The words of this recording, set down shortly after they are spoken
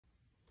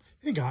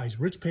Hey guys,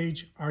 Rich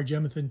Page, our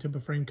Maine Timber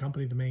Frame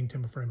Company, the Maine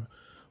Timber Framer.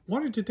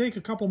 Wanted to take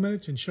a couple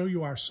minutes and show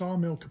you our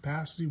sawmill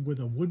capacity with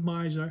a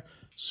Woodmizer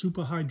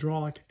Super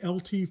Hydraulic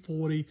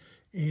LT40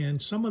 and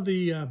some of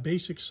the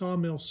basic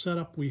sawmill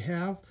setup we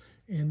have.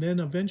 And then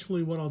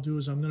eventually what I'll do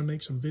is I'm going to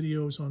make some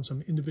videos on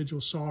some individual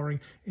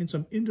sawing and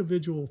some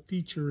individual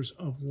features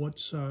of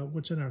what's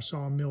in our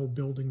sawmill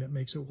building that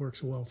makes it work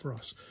so well for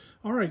us.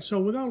 All right, so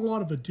without a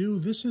lot of ado,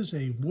 this is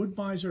a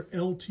Woodmizer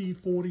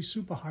LT40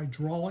 Super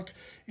Hydraulic,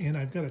 and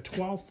I've got a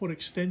 12-foot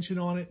extension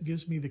on it. It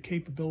gives me the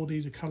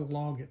capability to cut a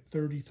log at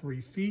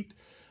 33 feet.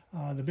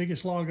 The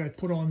biggest log I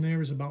put on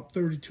there is about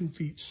 32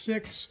 feet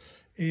 6,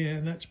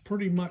 and that's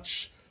pretty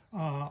much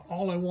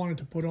all I wanted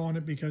to put on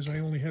it because I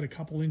only had a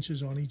couple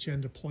inches on each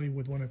end to play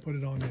with when I put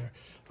it on there.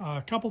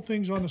 A couple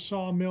things on the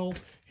sawmill.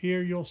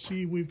 Here you'll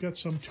see we've got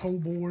some toe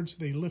boards.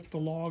 They lift the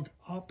log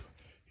up.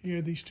 Here,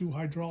 these two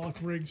hydraulic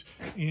rigs,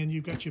 and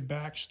you've got your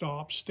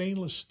backstop,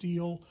 stainless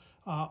steel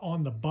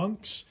on the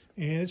bunks.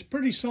 And it's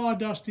pretty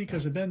sawdusty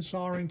because I've been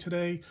sawing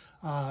today.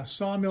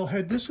 Sawmill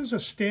head, this is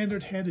a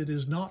standard head. It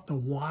is not the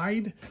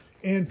wide.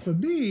 And for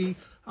me,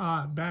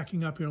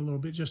 backing up here a little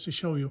bit just to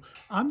show you,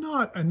 I'm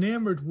not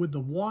enamored with the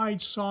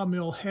wide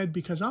sawmill head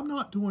because I'm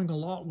not doing a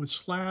lot with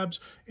slabs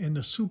and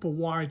the super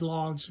wide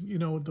logs. You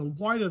know, the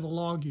wider the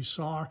log you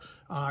saw,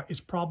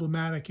 it's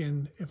problematic.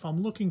 And if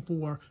I'm looking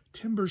for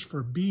timbers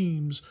for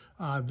beams,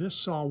 this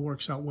saw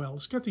works out well.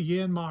 It's got the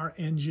Yanmar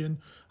engine,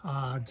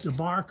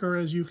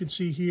 debarker, as you can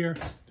see here.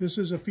 This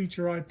is a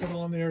feature I put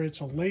on there.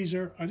 It's a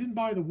laser. I didn't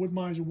buy the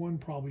Woodmizer one,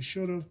 probably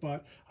should have,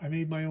 but I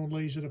made my own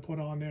laser to put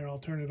on there. I'll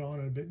turn it on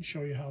in a bit and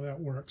show you how that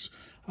works.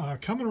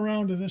 Coming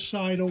around to this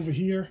side over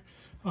here,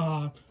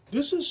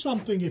 this is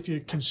something if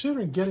you're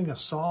considering getting a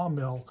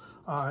sawmill,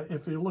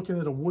 if you're looking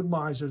at a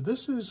Woodmizer,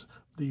 this is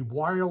the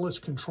wireless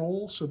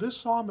control. So this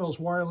sawmill is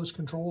wireless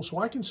control, so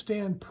I can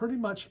stand pretty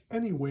much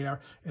anywhere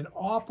and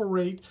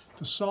operate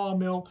the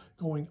sawmill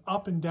going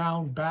up and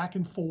down, back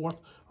and forth.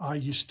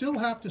 You still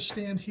have to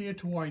stand here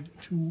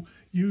to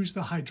use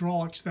the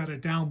hydraulics that are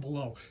down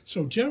below.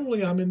 So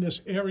generally I'm in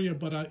this area,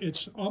 but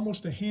it's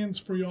almost a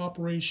hands-free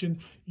operation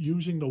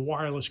using the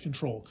wireless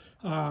control.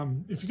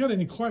 If you got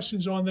any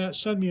questions on that,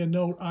 send me a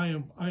note. I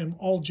am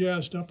all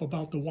jazzed up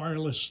about the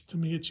wireless. To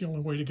me, it's the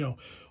only way to go.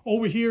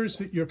 Over here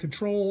is your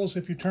controls.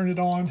 If you turn it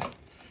on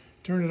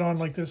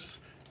like this,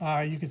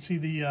 you can see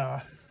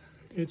the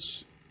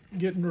it's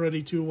getting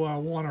ready to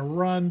want to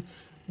run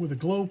with a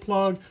glow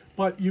plug,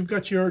 but you've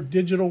got your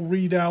digital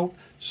readout.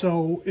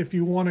 So if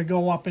you want to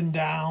go up and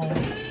down,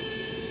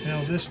 you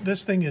know,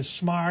 this thing is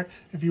smart.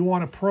 If you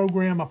want to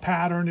program a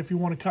pattern, if you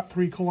want to cut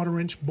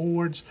 3/4 inch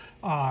boards,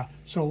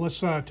 so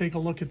let's take a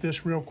look at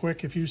this real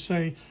quick. If you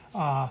say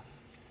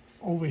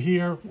over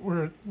here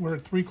we're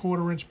at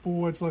 3/4 inch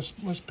boards, let's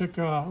pick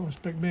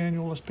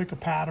manual, let's pick a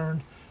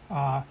pattern.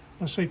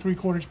 Let's say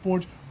 3/4 inch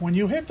boards. When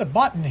you hit the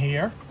button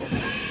here,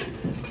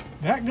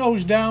 that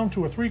goes down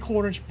to a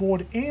 3/4 inch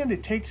board, and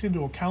it takes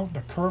into account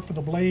the kerf of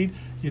the blade,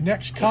 your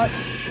next cut,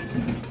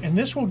 and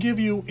this will give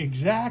you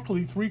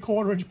exactly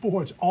 3/4 inch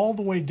boards all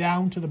the way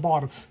down to the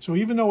bottom. So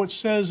even though it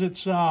says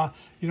it's,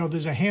 you know,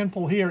 there's a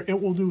handful here,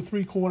 it will do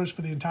 3/4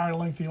 for the entire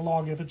length of your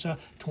log if it's a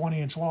 20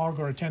 inch log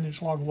or a 10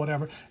 inch log or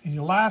whatever. And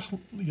your last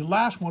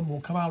one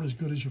will come out as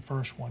good as your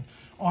first one.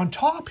 On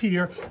top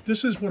here,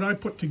 this is what I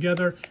put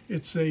together.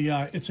 It's an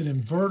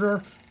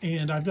inverter,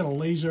 and I've got a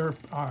laser,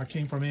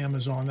 came from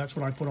Amazon. That's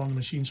what I put on the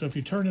machine. So if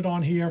you turn it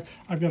on here,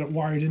 I've got it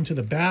wired into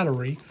the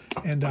battery,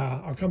 and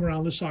I'll come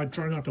around this side,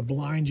 try not to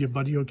blind you,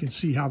 but you can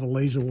see how the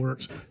laser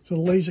works. So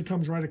the laser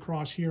comes right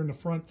across here in the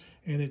front,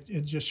 and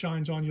it just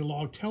shines on your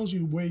log, tells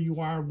you where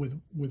you are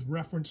with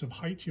reference of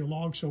height to your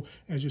log. So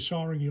as you're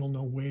sawing, you'll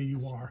know where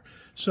you are.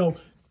 So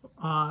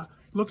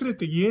looking at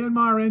the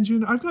Yanmar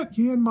engine, I've got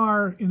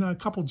Yanmar in a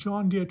couple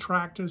John Deere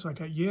tractors. I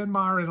got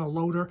Yanmar in a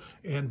loader,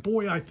 and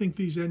boy, I think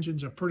these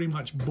engines are pretty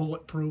much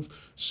bulletproof.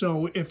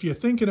 So if you're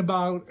thinking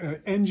about an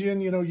engine,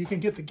 you know, you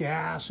can get the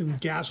gas, and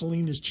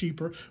gasoline is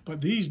cheaper,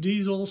 but these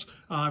diesels,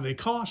 they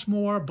cost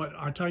more. But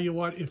I tell you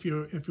what, if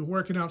you're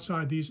working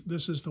outside,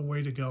 this is the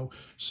way to go.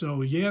 So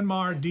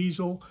Yanmar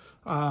diesel.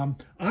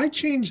 I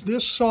changed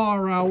this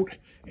saw out,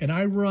 and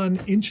I run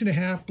 1.5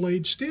 inch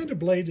blade. Standard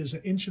blade is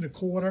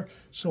 1.25 inch.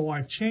 So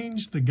I've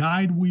changed the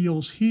guide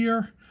wheels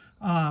here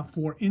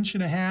for 1.5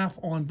 inch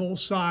on both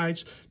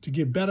sides to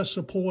give better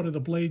support of the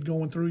blade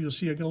going through. You'll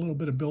see I got a little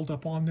bit of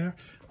buildup on there.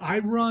 I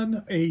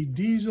run a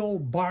diesel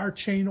bar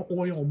chain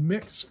oil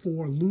mix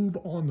for lube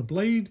on the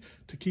blade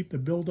to keep the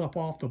buildup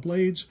off the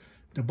blades.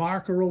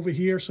 Debarker over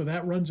here, so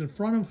that runs in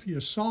front of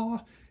your saw.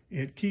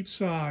 It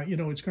keeps, you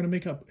know, it's going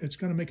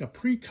to make a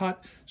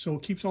pre-cut, so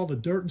it keeps all the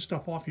dirt and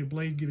stuff off your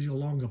blade, gives you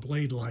a longer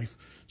blade life.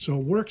 So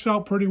it works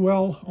out pretty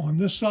well. On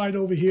this side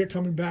over here,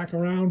 coming back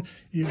around,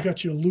 you've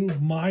got your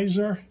lube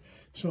miser.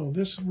 So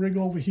this rig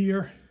over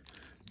here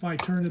If I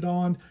turn it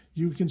on,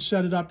 you can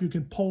set it up. You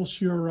can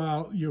pulse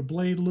your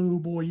blade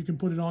lube, or you can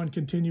put it on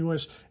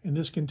continuous, and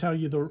this can tell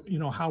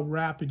you how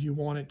rapid you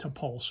want it to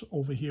pulse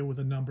over here with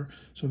a number.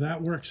 So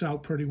that works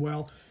out pretty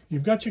well.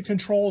 You've got your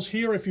controls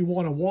here. If you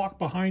want to walk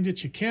behind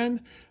it, you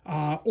can,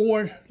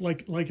 or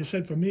like I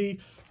said, for me,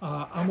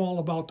 I'm all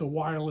about the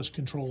wireless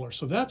controller.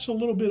 So that's a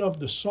little bit of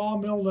the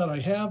sawmill that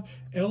I have.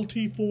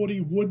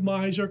 LT40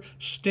 Woodmizer,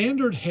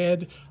 standard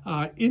head,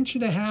 1.5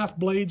 inch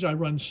blades. I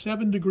run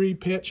 7-degree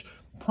pitch.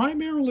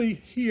 Primarily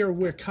here,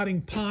 we're cutting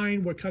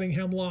pine, we're cutting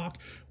hemlock.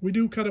 We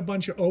do cut a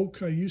bunch of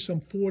oak. I use some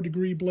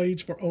 4-degree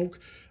blades for oak.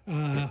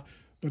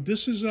 But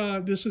this is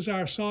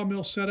our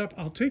sawmill setup.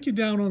 I'll take you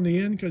down on the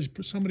end because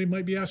somebody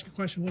might be asking a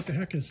question, what the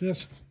heck is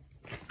this?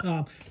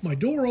 My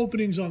door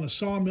openings on the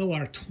sawmill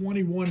are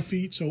 21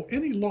 feet, so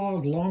any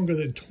log longer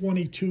than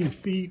 22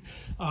 feet,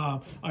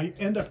 I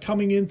end up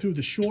coming in through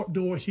the short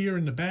door here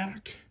in the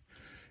back,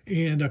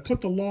 and I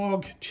put the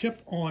log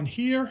tip on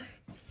here.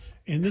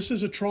 And this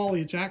is a trolley.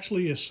 It's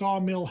actually a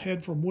sawmill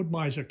head from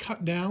Woodmizer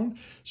cut down.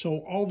 So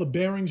all the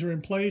bearings are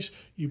in place.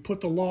 You put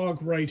the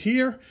log right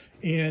here,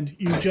 and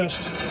you just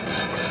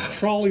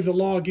trolley the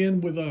log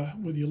in with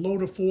your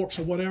loader forks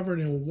or whatever,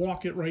 and it will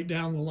walk it right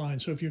down the line.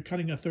 So if you're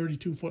cutting a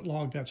 32-foot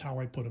log, that's how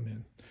I put them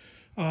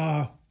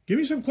in. Give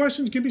me some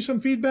questions. Give me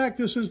some feedback.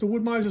 This is the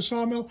Woodmizer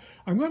sawmill.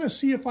 I'm going to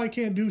see if I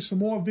can do some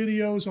more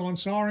videos on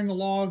sawing a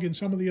log and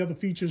some of the other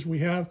features we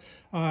have.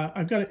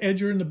 I've got an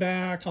edger in the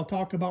back. I'll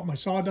talk about my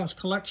sawdust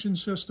collection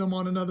system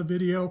on another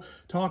video.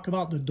 Talk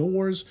about the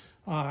doors,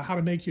 how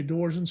to make your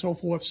doors and so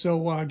forth.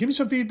 So give me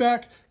some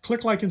feedback.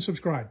 Click like and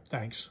subscribe.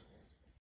 Thanks.